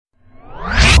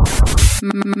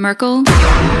Merkel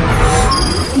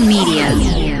Media.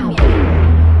 You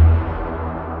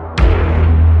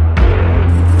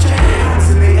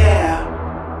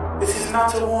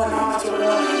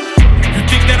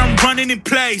think that I'm running in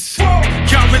place?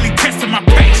 Y'all really testing my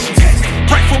patience.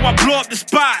 Right before I blow up the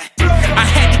spot, I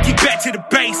had to get back to the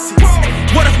basics.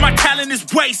 What if my talent is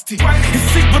wasted? And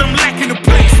see what I'm lacking the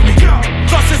placement.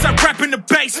 Thought since I rap in the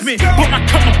basement, but my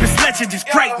come up is legend, is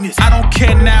greatness. I don't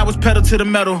care now, it's pedal to the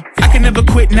metal. I can never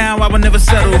quit now, I will never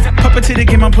settle. Puppet to the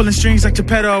game, I'm pulling strings like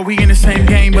Geppetto. We in the same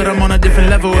game, but I'm on a different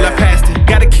level. I passed it.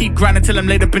 Gotta keep grinding till I'm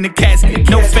laid up in the casket.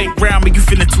 No fake round, but you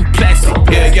feeling too plastic.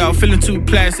 Yeah, y'all feeling too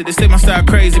plastic. They say my style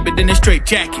crazy, but then they straight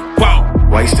jacket. Wow.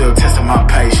 Why you still testing my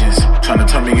patience? Trying to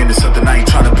turn me into something I ain't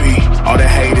trying to be. All that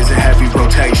hate is a heavy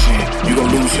rotation. You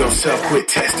gon' lose yourself, quit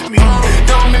testing me.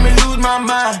 Don't make me lose my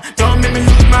mind. Don't make me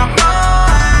lose my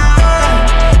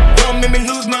mind. Don't make me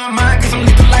lose my mind, cause I'm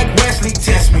looking like Wesley,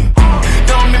 test me.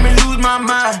 Don't make me lose my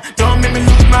mind. Don't make me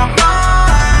lose my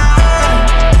mind.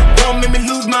 Don't make me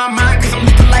lose my mind, cause I'm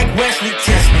looking like Wesley,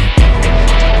 test me.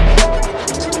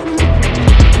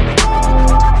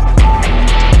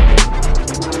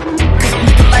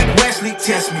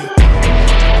 Test me.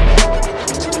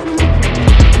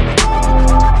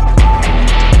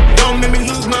 Don't make me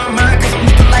lose my mind, cause I'm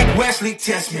looking like Wesley.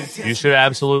 Test me. You should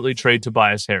absolutely trade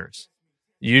Tobias Harris.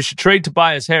 You should trade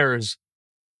Tobias Harris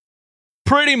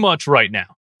pretty much right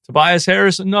now. Tobias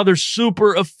Harris, another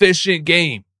super efficient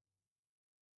game.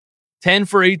 10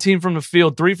 for 18 from the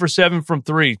field, 3 for 7 from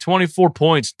 3, 24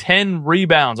 points, 10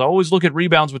 rebounds. I always look at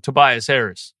rebounds with Tobias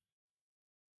Harris.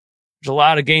 There's a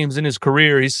lot of games in his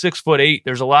career. He's 6'8".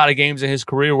 There's a lot of games in his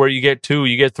career where you get 2,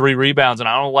 you get 3 rebounds, and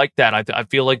I don't like that. I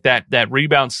feel like that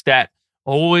rebound stat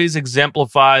always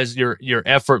exemplifies your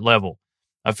effort level.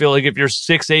 I feel like if you're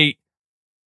 6'8"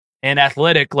 and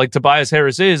athletic like Tobias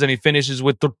Harris is, and he finishes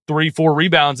with 3-4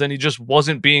 rebounds, then he just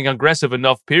wasn't being aggressive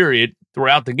enough, period,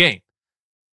 throughout the game.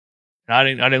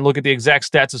 And I didn't look at the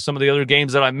exact stats of some of the other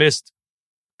games that I missed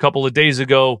a couple of days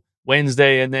ago,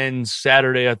 Wednesday and then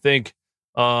Saturday, I think.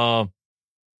 But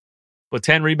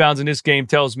 10 rebounds in this game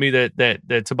tells me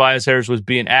that Tobias Harris was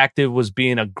being active, was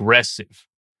being aggressive.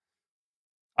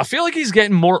 I feel like he's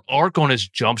getting more arc on his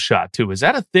jump shot too. Is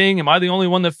that a thing? Am I the only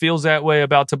one that feels that way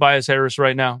about Tobias Harris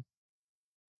right now?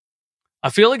 I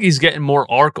feel like he's getting more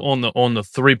arc on the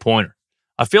three-pointer.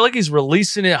 I feel like he's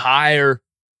releasing it higher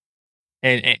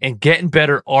and getting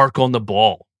better arc on the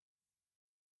ball.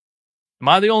 Am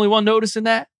I the only one noticing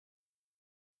that?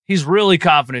 He's really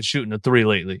confident shooting the 3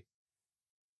 lately.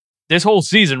 This whole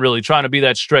season, really trying to be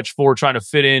that stretch 4, trying to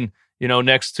fit in,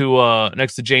 next to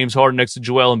James Harden, next to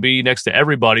Joel Embiid, next to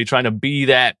everybody, trying to be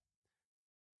that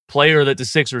player that the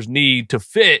Sixers need to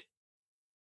fit.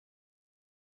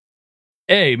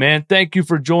 Hey, man, thank you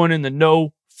for joining the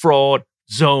No Fraud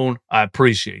Zone. I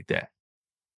appreciate that.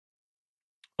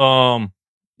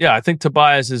 Yeah, I think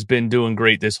Tobias has been doing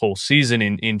great this whole season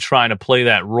in trying to play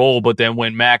that role. But then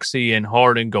when Maxey and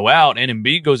Harden go out and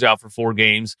Embiid goes out for 4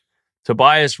 games,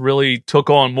 Tobias really took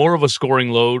on more of a scoring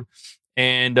load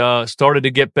and started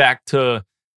to get back to,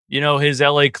 his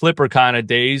LA Clipper kind of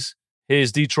days,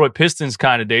 his Detroit Pistons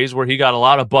kind of days, where he got a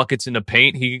lot of buckets in the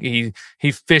paint. He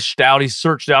fished out, he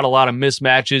searched out a lot of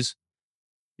mismatches,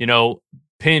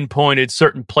 pinpointed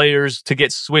certain players to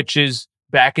get switches,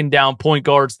 backing down point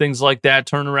guards, things like that,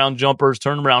 turnaround jumpers,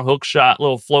 turnaround hook shot,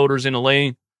 little floaters in the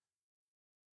lane.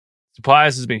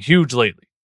 Tobias has been huge lately.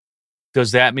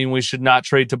 Does that mean we should not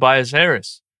trade Tobias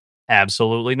Harris?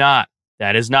 Absolutely not.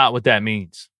 That is not what that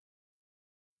means.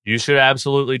 You should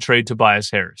absolutely trade Tobias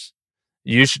Harris.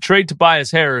 You should trade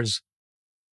Tobias Harris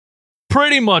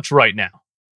pretty much right now.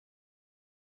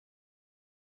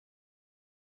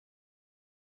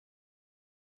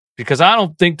 Because I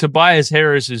don't think Tobias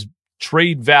Harris's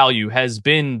trade value has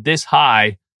been this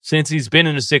high since he's been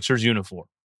in a Sixers uniform.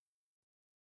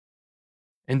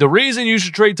 And the reason you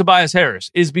should trade Tobias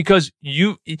Harris is because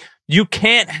you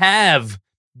can't have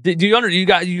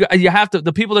you have to,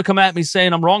 the people that come at me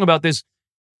saying I'm wrong about this,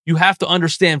 you have to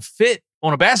understand fit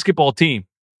on a basketball team.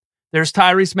 There's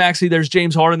Tyrese Maxey, there's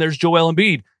James Harden, there's Joel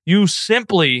Embiid. You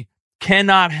simply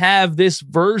cannot have this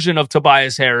version of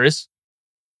Tobias Harris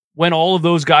when all of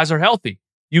those guys are healthy.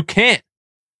 You can't.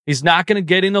 He's not going to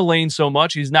get in the lane so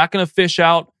much. He's not going to fish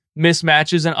out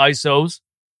mismatches and ISOs.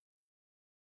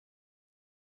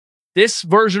 This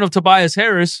version of Tobias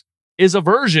Harris is a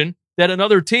version that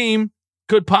another team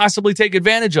could possibly take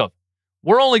advantage of.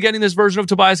 We're only getting this version of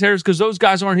Tobias Harris because those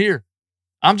guys aren't here.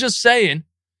 I'm just saying,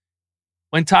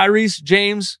 when Tyrese,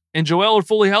 James, and Joel are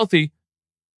fully healthy,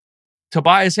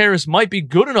 Tobias Harris might be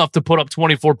good enough to put up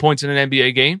 24 points in an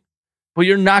NBA game, but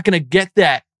you're not going to get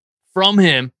that from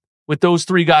him with those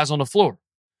three guys on the floor.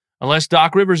 Unless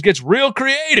Doc Rivers gets real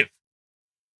creative.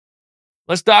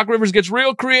 Unless Doc Rivers gets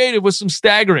real creative with some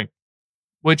staggering.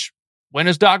 Which, when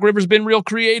has Doc Rivers been real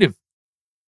creative?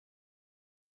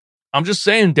 I'm just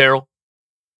saying, Daryl.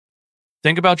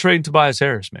 Think about trading Tobias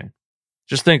Harris, man.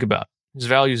 Just think about it. His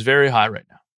value is very high right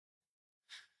now.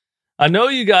 I know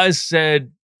you guys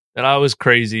said that I was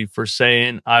crazy for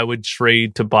saying I would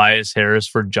trade Tobias Harris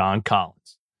for John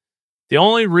Collins. The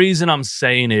only reason I'm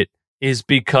saying it is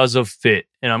because of fit.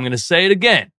 And I'm going to say it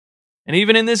again. And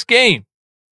even in this game,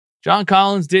 John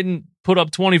Collins didn't put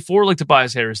up 24 like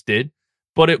Tobias Harris did.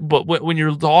 But when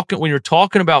you're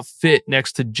talking about fit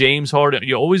next to James Harden,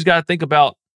 you always got to think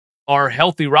about our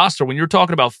healthy roster. When you're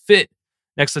talking about fit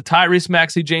next to Tyrese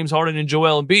Maxey, James Harden, and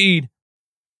Joel Embiid,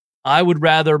 I would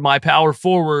rather my power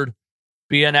forward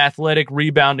be an athletic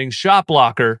rebounding shot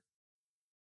blocker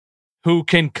who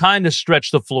can kind of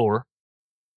stretch the floor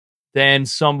than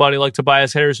somebody like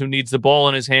Tobias Harris who needs the ball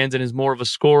in his hands and is more of a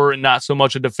scorer and not so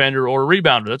much a defender or a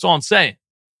rebounder. That's all I'm saying.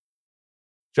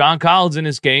 John Collins in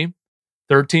this game,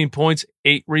 13 points,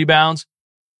 8 rebounds,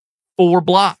 4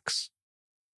 blocks.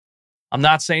 I'm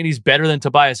not saying he's better than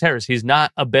Tobias Harris. He's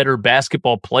not a better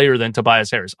basketball player than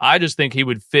Tobias Harris. I just think he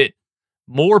would fit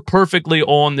more perfectly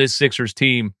on this Sixers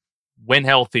team when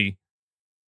healthy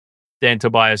than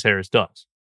Tobias Harris does.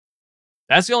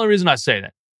 That's the only reason I say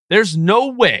that. There's no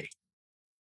way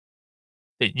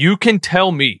that you can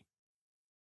tell me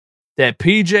that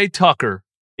PJ Tucker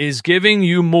is giving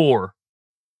you more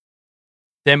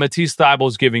than Matisse Thybulle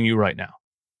is giving you right now.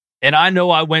 And I know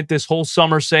I went this whole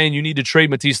summer saying you need to trade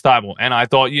Matisse Thybulle, and I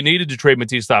thought you needed to trade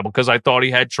Matisse Thybulle because I thought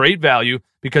he had trade value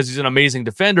because he's an amazing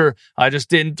defender. I just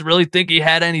didn't really think he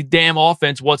had any damn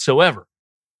offense whatsoever.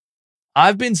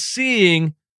 I've been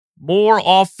seeing more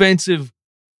offensive,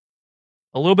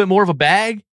 a little bit more of a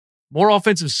bag, more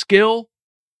offensive skill.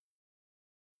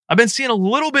 I've been seeing a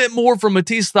little bit more from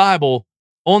Matisse Thybulle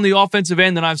on the offensive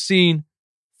end than I've seen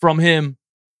from him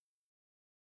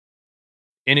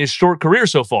in his short career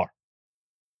so far.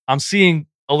 I'm seeing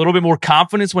a little bit more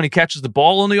confidence when he catches the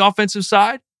ball on the offensive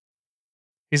side.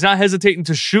 He's not hesitating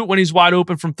to shoot when he's wide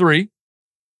open from 3.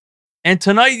 And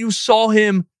tonight you saw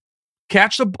him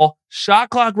catch the ball, shot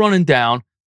clock running down,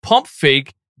 pump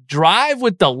fake, drive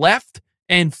with the left,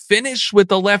 and finish with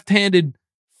the left-handed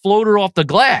floater off the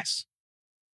glass.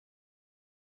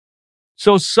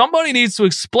 So somebody needs to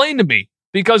explain to me,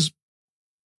 because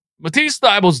Matisse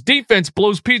Thybulle's defense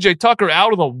blows PJ Tucker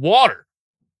out of the water.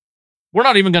 We're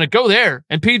not even going to go there.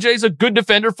 And PJ's a good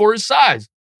defender for his size.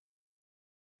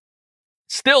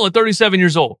 Still at 37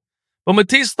 years old. But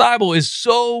Matisse Thybulle is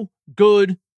so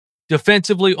good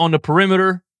defensively on the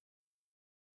perimeter.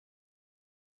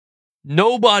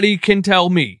 Nobody can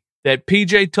tell me that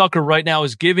PJ Tucker right now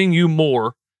is giving you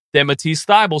more than Matisse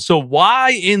Thybulle. So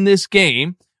why in this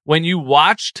game, when you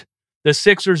watched the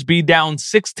Sixers be down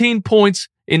 16 points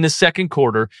in the second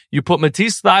quarter, you put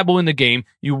Matisse Thybulle in the game,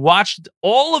 you watched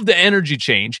all of the energy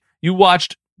change, you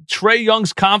watched Trae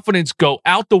Young's confidence go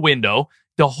out the window,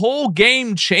 the whole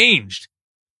game changed.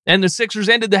 And the Sixers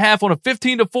ended the half on a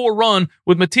 15-4 run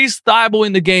with Matisse Thybulle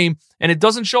in the game, and it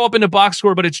doesn't show up in the box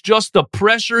score, but it's just the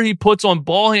pressure he puts on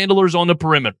ball handlers on the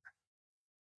perimeter.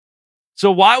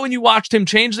 So why, when you watched him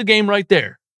change the game right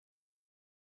there,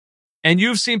 and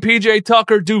you've seen PJ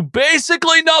Tucker do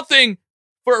basically nothing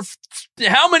for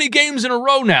how many games in a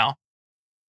row now,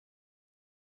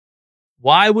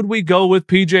 why would we go with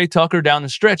PJ Tucker down the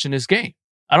stretch in this game?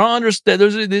 I don't understand.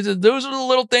 Those are the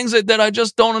little things that I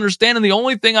just don't understand. And the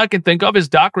only thing I can think of is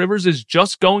Doc Rivers is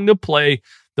just going to play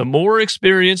the more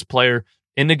experienced player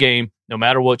in the game, no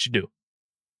matter what you do.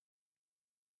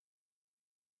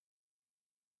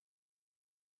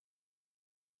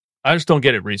 I just don't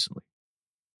get it recently.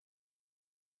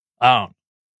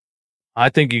 I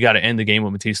think you got to end the game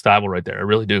with Matisse Thybulle right there. I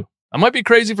really do. I might be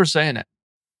crazy for saying that.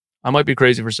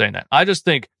 I just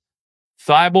think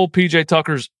Thybulle, PJ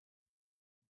Tucker's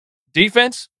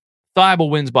defense, Thybulle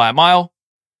wins by a mile.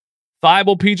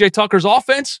 Thybulle, PJ Tucker's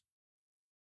offense,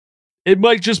 it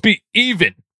might just be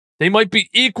even. They might be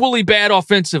equally bad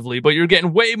offensively, but you're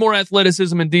getting way more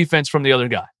athleticism and defense from the other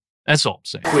guy. That's all I'm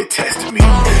saying. Quit testing me.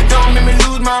 Don't make me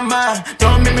lose my mind.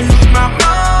 Don't make me lose my mind.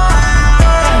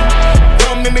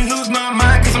 Don't make me lose my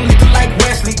mind, cause I'm looking like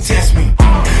Wesley. Test me.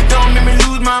 Don't make me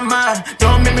lose my mind.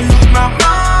 Don't make me lose my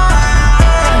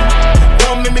mind.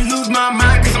 Don't make me lose my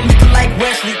mind, cause I'm looking like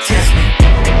Wesley. Test me.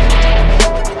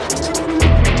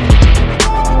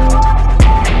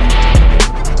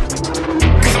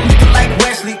 Cause I'm looking like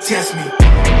Wesley. Test me.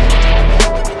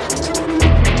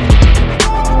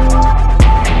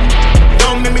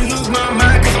 Don't make me lose my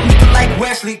mind, cause I'm looking like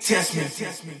Wesley. Wesley, test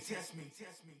me.